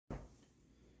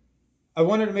I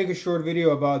wanted to make a short video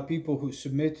about people who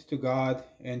submit to God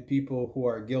and people who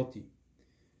are guilty.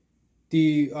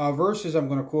 The verses I'm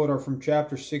going to quote are from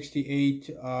chapter 68,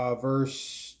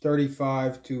 verse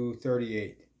 35 to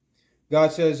 38.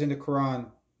 God says in the Quran,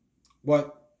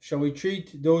 "What? Shall we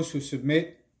treat those who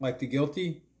submit like the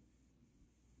guilty?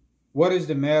 What is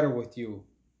the matter with you?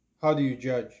 How do you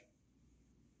judge?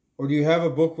 Or do you have a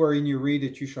book wherein you read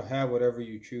that you shall have whatever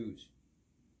you choose?"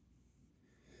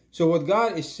 So what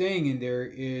God is saying in there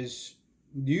is,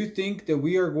 do you think that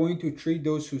we are going to treat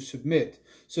those who submit?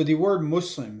 So the word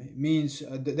Muslim means,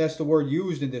 that's the word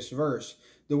used in this verse.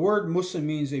 The word Muslim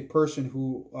means a person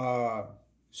who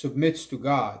submits to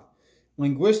God.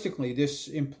 Linguistically, this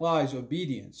implies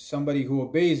obedience, somebody who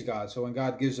obeys God. So when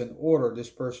God gives an order, this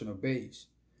person obeys.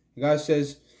 God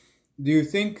says, do you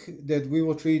think that we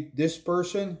will treat this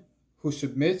person who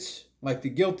submits like the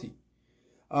guilty?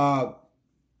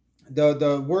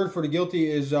 The word for the guilty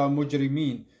is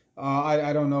mujrimin.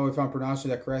 I don't know if I'm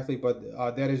pronouncing that correctly,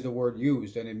 but that is the word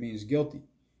used, and it means guilty.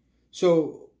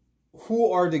 So who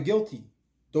are the guilty?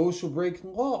 Those who break the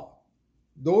law.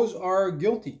 Those are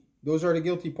guilty. Those are the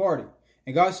guilty party.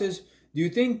 And God says, do you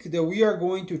think that we are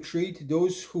going to treat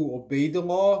those who obey the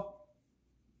law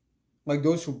like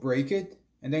those who break it?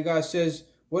 And then God says,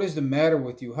 what is the matter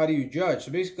with you? How do you judge?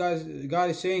 So basically, God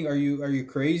is saying, are you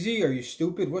crazy? Are you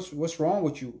stupid? What's wrong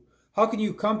with you? How can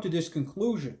you come to this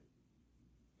conclusion?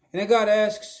 And then God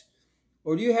asks,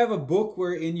 or do you have a book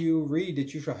wherein you read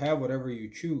that you shall have whatever you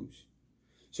choose?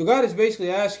 So God is basically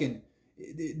asking,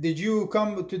 did you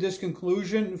come to this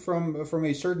conclusion from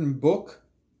a certain book?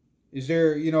 Is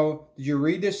there, did you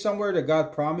read this somewhere that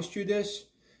God promised you this?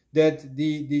 That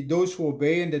those who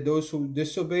obey and that those who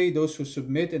disobey, those who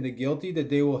submit and the guilty, that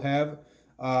they will have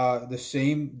the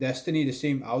same destiny, the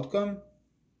same outcome?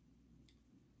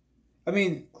 I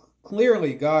mean,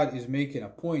 clearly God is making a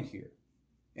point here.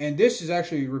 And this is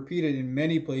actually repeated in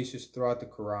many places throughout the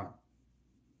Quran.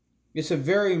 It's a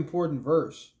very important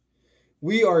verse.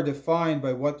 We are defined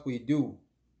by what we do.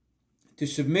 To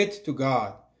submit to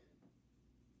God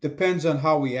depends on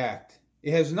how we act.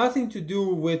 It has nothing to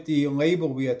do with the label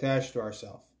we attach to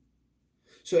ourselves.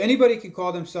 So anybody can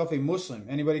call themselves a Muslim.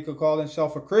 Anybody could call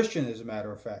themselves a Christian, as a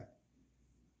matter of fact.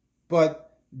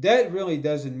 But that really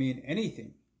doesn't mean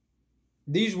anything.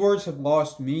 These words have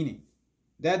lost meaning.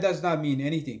 That does not mean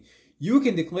anything. You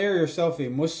can declare yourself a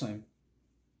Muslim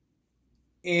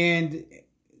and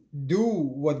do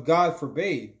what God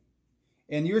forbade,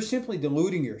 and you're simply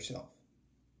deluding yourself.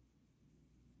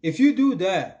 If you do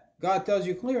that, God tells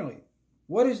you clearly,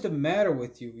 what is the matter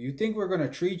with you? You think we're going to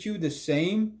treat you the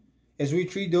same as we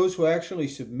treat those who actually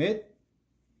submit?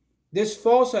 This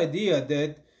false idea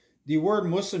that the word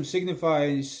Muslim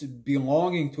signifies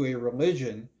belonging to a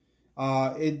religion,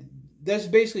 that's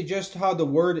basically just how the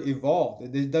word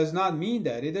evolved. It does not mean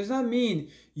that. It does not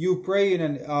mean you pray in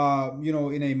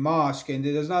in a mosque, and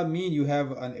it does not mean you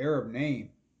have an Arab name.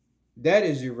 That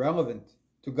is irrelevant.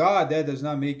 To God, that does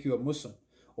not make you a Muslim.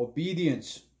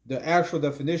 Obedience, the actual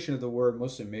definition of the word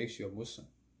Muslim, makes you a Muslim.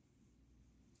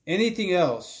 Anything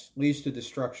else leads to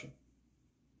destruction.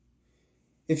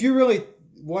 If you really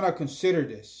want to consider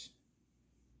this,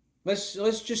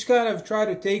 let's just kind of try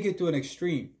to take it to an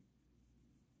extreme.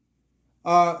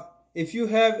 If you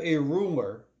have a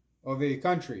ruler of a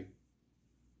country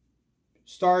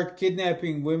start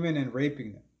kidnapping women and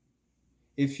raping them,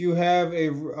 if you have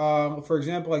for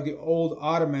example, like the old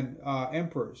Ottoman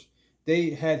emperors,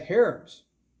 they had harems.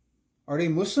 Are they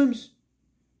Muslims?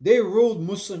 They ruled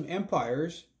Muslim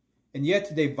empires, and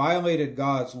yet they violated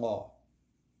God's law.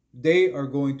 They are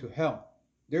going to hell.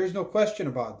 There is no question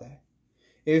about that.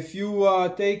 If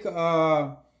you take,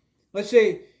 let's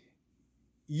say,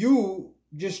 you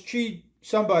just cheat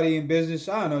somebody in business,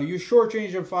 I don't know, you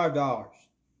shortchange them $5.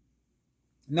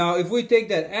 Now, if we take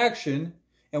that action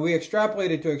and we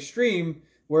extrapolate it to extreme,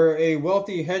 where a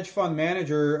wealthy hedge fund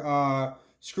manager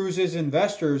screws his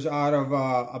investors out of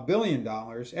 $1 billion,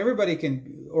 everybody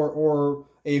can, or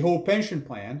a whole pension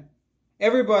plan,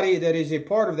 everybody that is a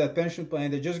part of that pension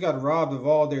plan that just got robbed of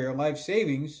all their life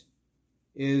savings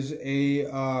is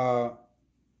going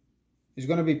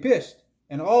to be pissed,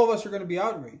 and all of us are going to be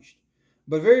outraged.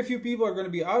 But very few people are going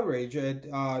to be outraged at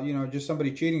just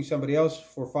somebody cheating somebody else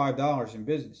for $5 in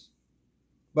business.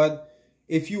 But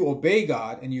if you obey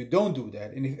God and you don't do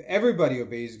that, and if everybody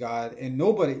obeys God and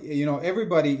nobody,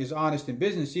 everybody is honest in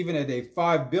business, even at a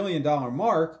 $5 billion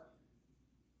mark,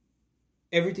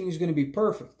 everything is going to be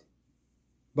perfect.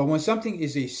 But when something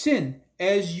is a sin,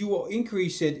 as you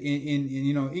increase it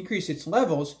increase its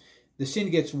levels, the sin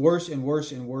gets worse and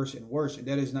worse and worse and worse. And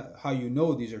that is not how you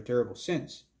know these are terrible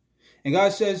sins. And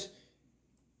God says,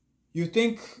 You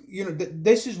think,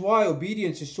 this is why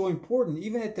obedience is so important,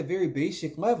 even at the very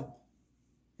basic level.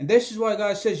 And this is why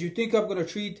God says, you think I'm going to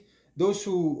treat those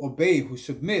who obey, who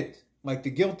submit, like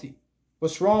the guilty?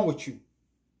 What's wrong with you?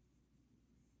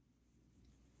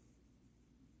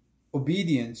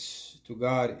 Obedience to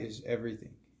God is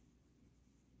everything.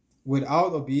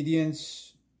 Without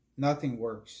obedience, nothing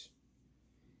works.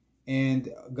 And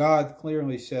God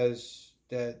clearly says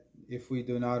that if we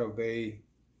do not obey,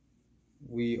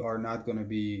 we are not going to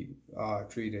be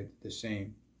treated the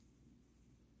same.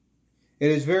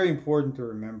 It is very important to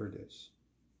remember this.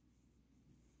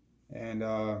 And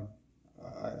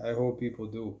I hope people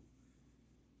do.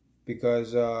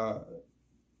 Because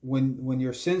when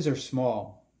your sins are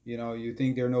small, you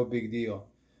think they're no big deal.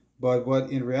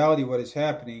 But in reality, what is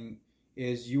happening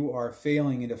is you are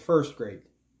failing in the first grade.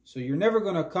 So you're never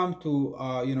going to come to,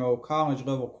 college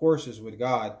level courses with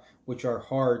God, which are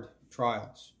hard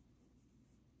trials.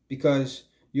 Because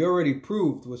you already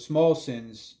proved with small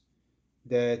sins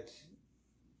that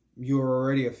you're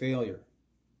already a failure.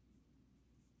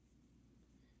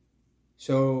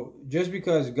 So just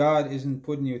because God isn't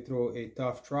putting you through a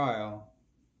tough trial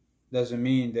doesn't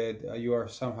mean that you are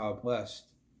somehow blessed.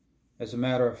 As a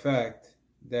matter of fact,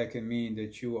 that can mean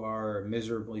that you are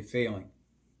miserably failing.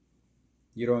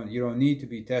 You don't need to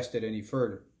be tested any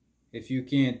further. If you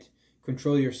can't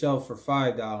control yourself for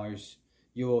 $5,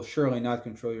 you will surely not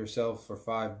control yourself for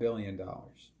 $5 billion.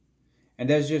 And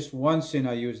that's just one sin.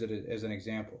 I used it as an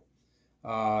example.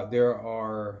 There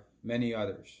are many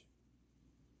others.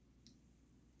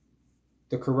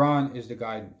 The Quran is the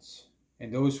guidance,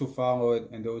 and those who follow it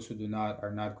and those who do not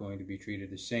are not going to be treated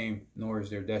the same, nor is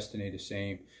their destiny the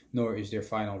same, nor is their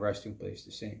final resting place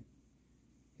the same.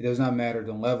 It does not matter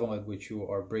the level at which you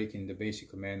are breaking the basic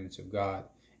commandments of God.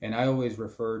 And I always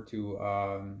refer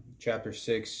to chapter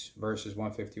 6, verses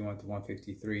 151 to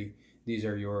 153. These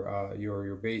are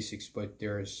your basics, but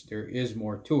there is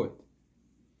more to it.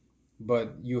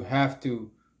 But you have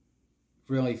to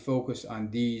really focus on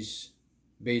these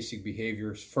basic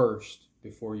behaviors first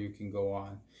before you can go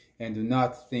on. And do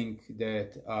not think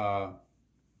that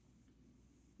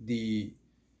the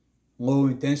low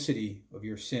intensity of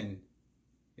your sin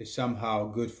is somehow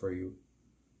good for you.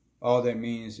 All that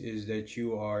means is that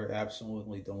you are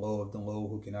absolutely the low of the low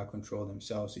who cannot control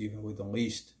themselves even with the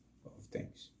least of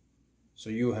things. So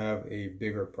you have a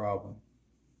bigger problem.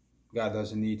 God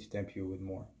doesn't need to tempt you with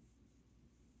more.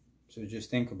 So just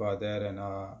think about that and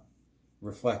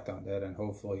reflect on that, and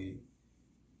hopefully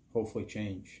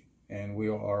change. And we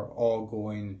are all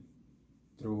going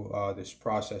through this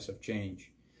process of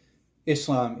change.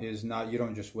 Islam is not, you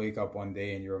don't just wake up one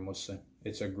day and you're a Muslim.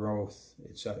 It's a growth.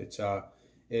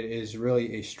 It is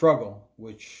really a struggle,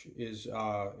 which is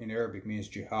in Arabic means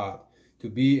jihad. To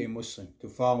be a Muslim, to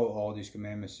follow all these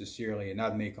commandments sincerely and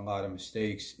not make a lot of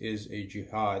mistakes is a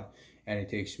jihad, and it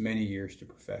takes many years to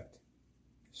perfect.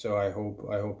 So I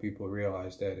hope people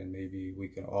realize that, and maybe we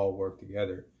can all work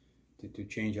together to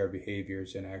change our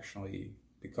behaviors and actually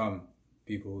become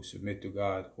people who submit to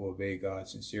God, who obey God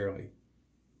sincerely,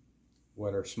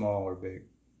 whether small or big.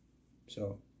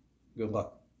 So good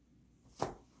luck.